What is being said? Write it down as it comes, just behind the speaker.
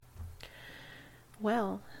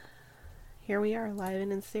Well, here we are, live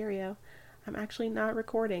and in stereo. I'm actually not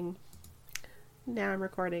recording. Now I'm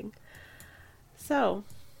recording. So,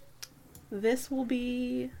 this will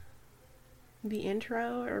be the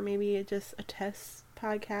intro, or maybe just a test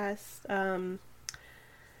podcast.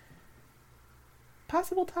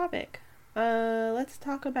 Possible topic. Let's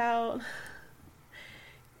talk about.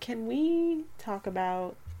 Can we talk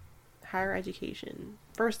about higher education?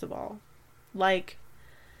 First of all, like,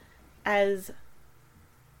 as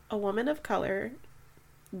a woman of color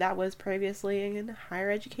that was previously in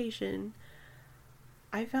higher education,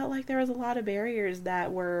 I felt like there was a lot of barriers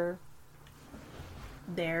that were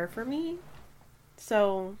there for me.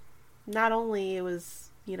 So, not only it was,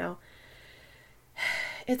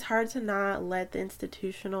 it's hard to not let the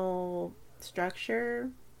institutional structure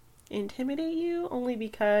intimidate you, only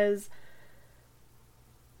because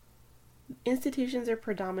institutions are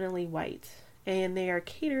predominantly white and they are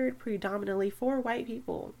catered predominantly for white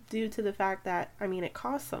people due to the fact that, it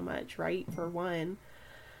costs so much, right? For one.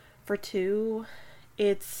 For two,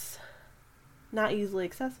 it's not easily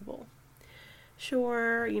accessible.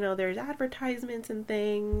 Sure, there's advertisements and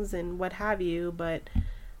things and what have you, but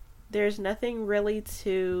there's nothing really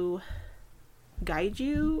to guide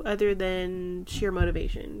you other than sheer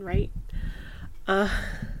motivation, right? Well,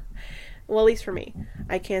 at least for me.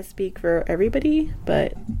 I can't speak for everybody,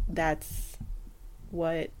 but that's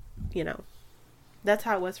what, that's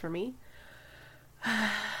how it was for me.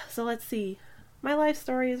 So let's see. My life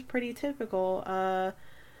story is pretty typical.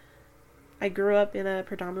 I grew up in a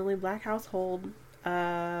predominantly black household.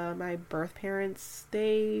 My birth parents,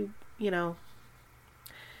 they,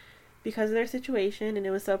 because of their situation, and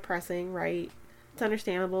it was so pressing, right? It's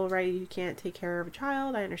understandable, right? You can't take care of a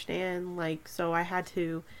child. I understand. So I had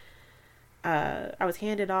to, I was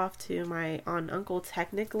handed off to my aunt and uncle,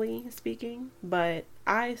 technically speaking, but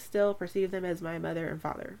I still perceive them as my mother and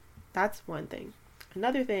father. That's one thing.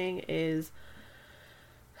 Another thing is,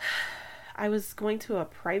 I was going to a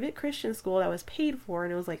private Christian school that was paid for,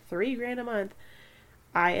 and it was like $3,000 a month.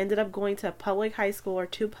 I ended up going to a public high school, or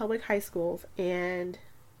two public high schools, and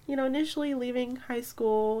initially leaving high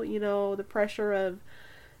school, the pressure of,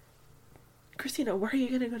 Christina, where are you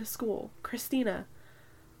going to go to school? Christina,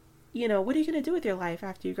 what are you going to do with your life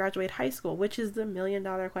after you graduate high school? Which is the $1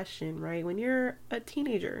 million question, right? When you're a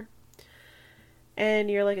teenager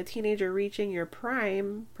and you're like a teenager reaching your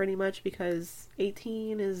prime, pretty much, because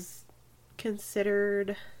 18 is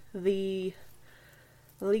considered the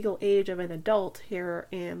legal age of an adult here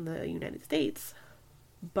in the United States.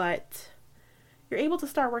 But you're able to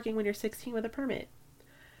start working when you're 16 with a permit.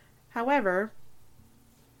 However,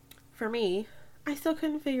 for me, I still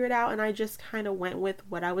couldn't figure it out, and I just kind of went with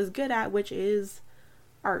what I was good at, which is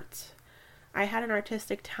art. I had an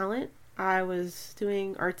artistic talent. I was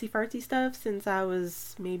doing artsy-fartsy stuff since I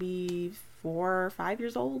was maybe 4 or 5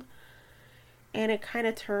 years old, and it kind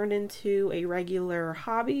of turned into a regular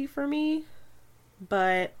hobby for me,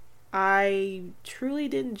 but I truly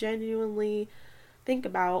didn't genuinely think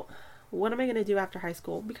about, what am I going to do after high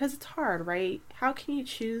school? Because it's hard, right? How can you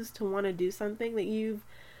choose to want to do something that you've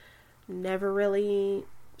never really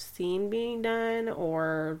seen being done,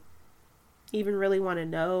 or even really want to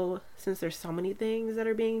know, since there's so many things that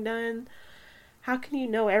are being done? How can you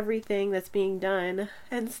know everything that's being done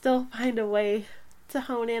and still find a way to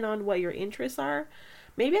hone in on what your interests are?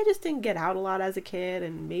 Maybe I just didn't get out a lot as a kid,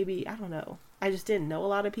 and maybe, I don't know, I just didn't know a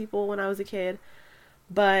lot of people when I was a kid.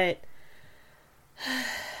 But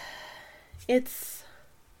it's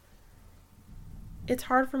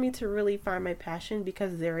hard for me to really find my passion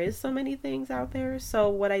because there is so many things out there. So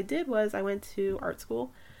what I did was I went to art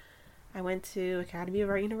school. I went to Academy of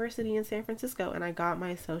Art University in San Francisco, and I got my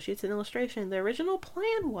associates in illustration. The original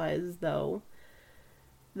plan was, though,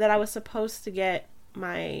 that I was supposed to get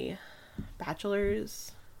my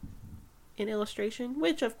bachelor's in illustration,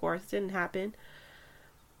 which of course didn't happen,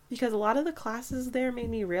 because a lot of the classes there made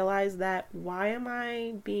me realize that, why am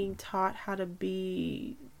I being taught how to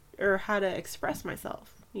be, or how to express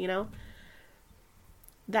myself?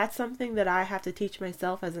 That's something that I have to teach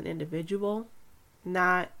myself as an individual.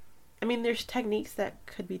 There's techniques that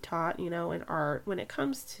could be taught, in art, when it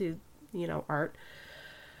comes to, art,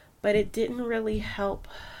 but it didn't really help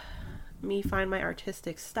me find my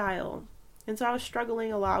artistic style. And so I was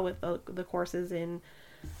struggling a lot with the courses in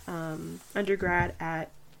undergrad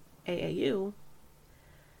at AAU.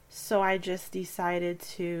 So I just decided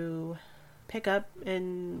to pick up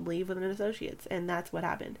and leave with an associate's, and that's what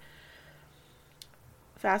happened.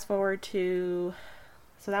 Fast forward to,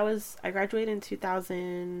 I graduated in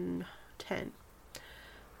 2010.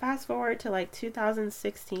 Fast forward to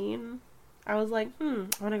 2016, I was like, I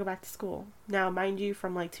want to go back to school. Now, mind you,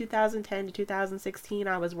 from like 2010 to 2016,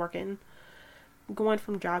 I was working, going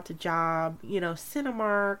from job to job,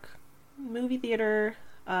 Cinemark, movie theater,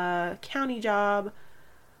 county job,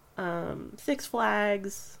 Six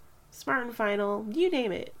Flags, Smart and Final, you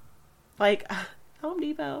name it. Like, Home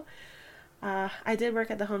Depot. I did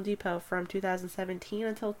work at the Home Depot from 2017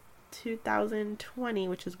 until 2020,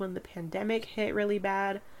 which is when the pandemic hit really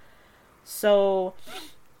bad. So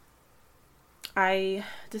I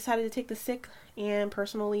decided to take the sick and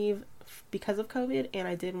personal leave because of COVID, and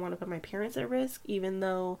I didn't want to put my parents at risk, even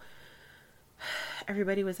though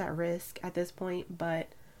everybody was at risk at this point. But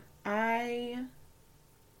I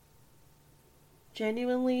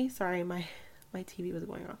genuinely, sorry, my TV was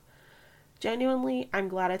going off. Genuinely, I'm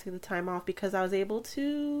glad I took the time off because I was able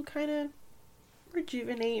to kind of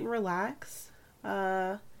rejuvenate and relax.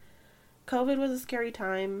 COVID was a scary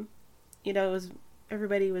time.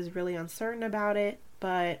 Everybody was really uncertain about it,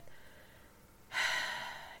 but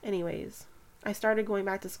anyways, I started going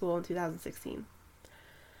back to school in 2016.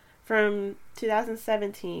 From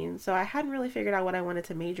 2017, so I hadn't really figured out what I wanted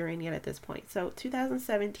to major in yet at this point. So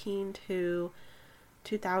 2017 to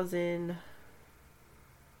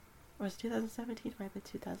 2017, might have been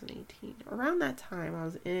 2018. Around that time, I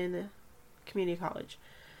was in community college.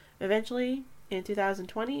 Eventually, in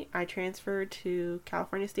 2020, I transferred to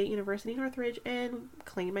California State University, Northridge, and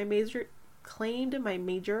claimed my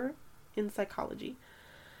major in psychology.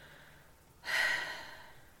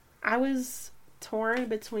 I was torn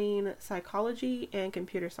between psychology and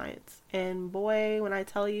computer science. And boy, when I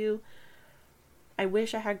tell you, I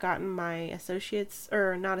wish I had gotten my associates,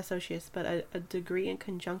 or not associates, but a degree in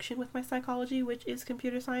conjunction with my psychology, which is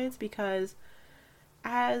computer science, because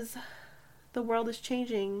as the world is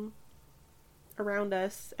changing around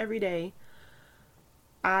us every day,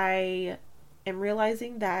 I am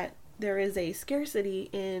realizing that there is a scarcity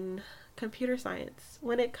in computer science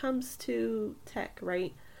when it comes to tech,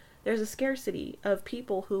 right? There's a scarcity of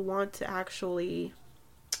people who want to actually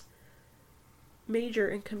major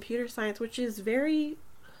in computer science, which is very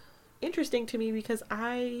interesting to me because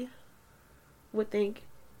I would think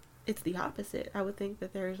it's the opposite. I would think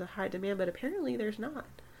that there's a high demand, but apparently there's not.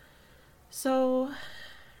 So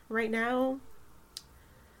right now,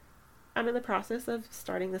 I'm in the process of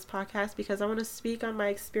starting this podcast because I want to speak on my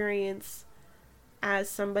experience as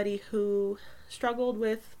somebody who struggled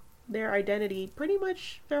with their identity pretty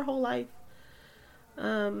much their whole life.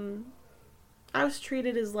 I was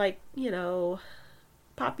treated as like,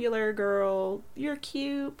 popular girl, you're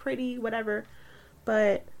cute, pretty, whatever.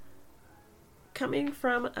 But coming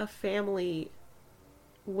from a family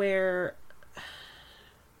where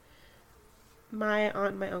my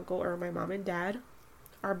aunt, my uncle, or my mom and dad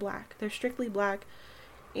are black, they're strictly black,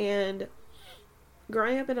 and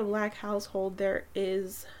growing up in a black household, there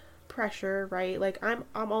is pressure, right? Like I'm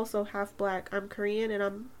also half black. I'm Korean and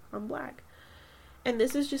I'm black. And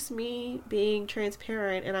this is just me being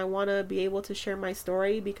transparent, and I want to be able to share my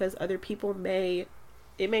story because other people it may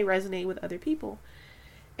resonate with other people.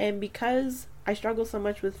 And because I struggle so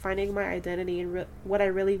much with finding my identity and what I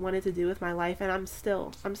really wanted to do with my life, and I'm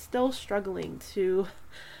still struggling to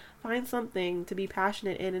find something to be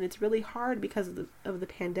passionate in, and it's really hard because of the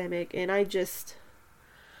pandemic, and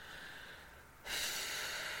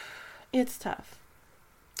it's tough.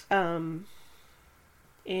 And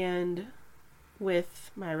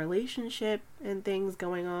with my relationship and things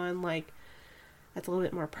going on, like, that's a little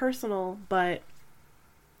bit more personal, but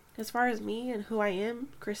as far as me and who I am,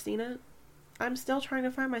 Christina, I'm still trying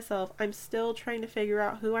to find myself. I'm still trying to figure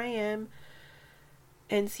out who I am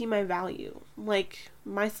and see my value, like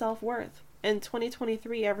my self-worth. In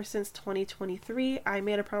 2023, ever since 2023, I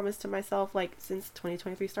made a promise to myself, like since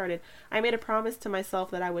 2023 started, I made a promise to myself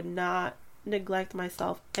that I would not neglect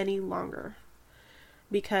myself any longer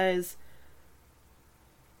because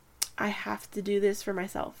I have to do this for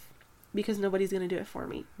myself because nobody's going to do it for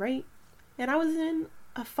me, right? And I was in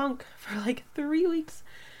a funk for like 3 weeks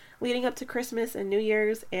leading up to Christmas and New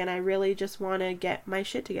Year's, and I really just want to get my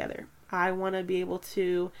shit together. I want to be able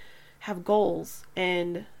to have goals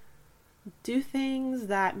and do things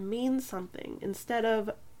that mean something instead of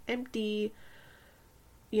empty,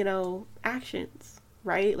 actions,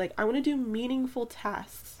 right? Like I want to do meaningful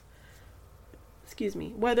tasks,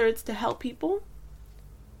 whether it's to help people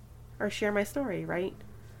or share my story, right?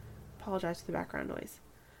 Apologize for the background noise.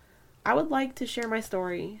 I would like to share my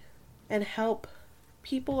story and help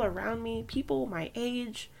people around me, people my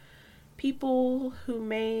age, people who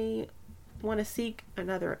may want to seek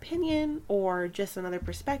another opinion or just another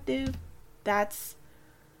perspective. That's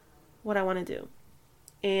what I want to do.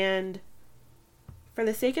 And for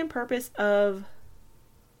the sake and purpose of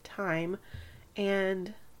time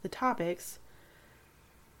and the topics,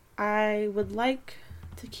 I would like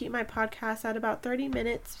to keep my podcast at about 30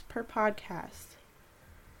 minutes per podcast.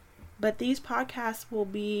 But these podcasts will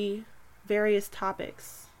be various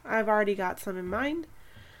topics. I've already got some in mind.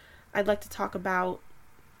 I'd like to talk about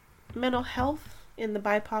mental health in the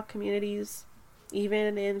BIPOC communities,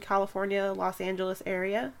 even in California, Los Angeles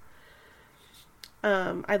area.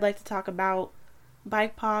 I'd like to talk about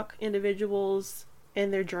BIPOC individuals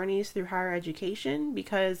and their journeys through higher education,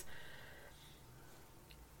 because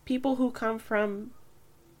people who come from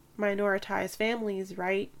minoritized families,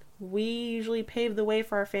 right? We usually pave the way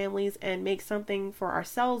for our families and make something for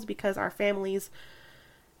ourselves because our families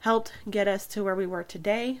helped get us to where we were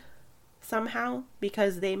today somehow,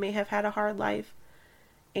 because they may have had a hard life.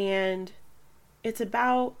 And it's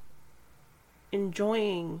about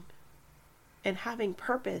enjoying and having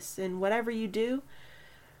purpose in whatever you do,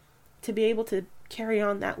 to be able to carry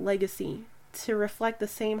on that legacy, to reflect the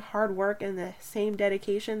same hard work and the same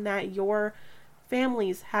dedication that your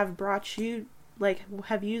families have brought you, like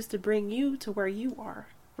have used to bring you to where you are,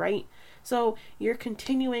 right? So you're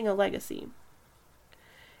continuing a legacy.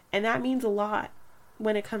 And that means a lot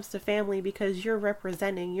when it comes to family, because you're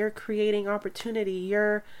representing, you're creating opportunity,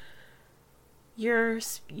 your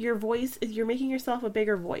voice, you're making yourself a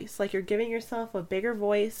bigger voice. Like, you're giving yourself a bigger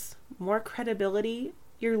voice, more credibility.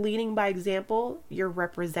 You're leading by example. You're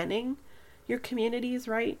representing your communities,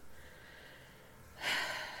 right?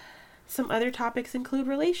 Some other topics include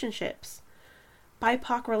relationships,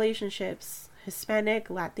 BIPOC relationships, Hispanic,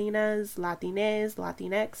 Latinas, Latines,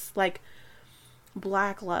 Latinx, like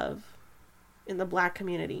Black love in the Black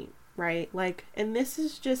community, right? Like, and this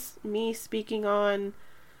is just me speaking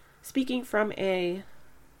from a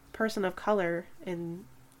person of color and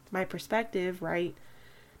my perspective, right?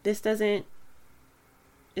 This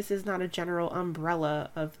is not a general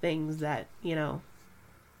umbrella of things that, I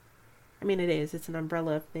mean, it's an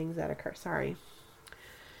umbrella of things that occur,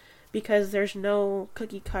 because there's no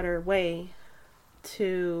cookie cutter way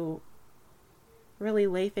to really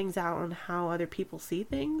lay things out on how other people see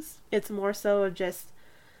things. It's more so of just,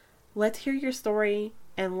 let's hear your story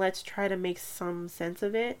and let's try to make some sense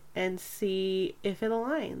of it and see if it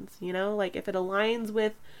aligns, like if it aligns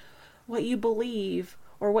with what you believe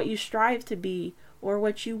or what you strive to be or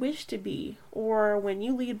what you wish to be, or when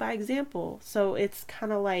you lead by example. So it's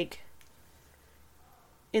kind of like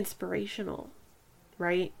inspirational,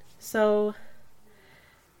 right? So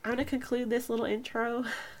I'm going to conclude this little intro.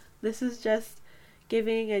 This is just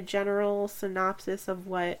giving a general synopsis of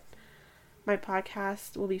what my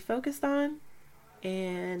podcast will be focused on.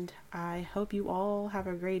 And I hope you all have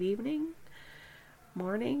a great evening,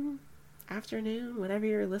 morning, afternoon, whenever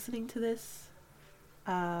you're listening to this.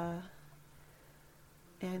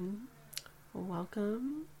 And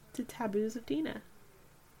welcome to Taboos of Dina.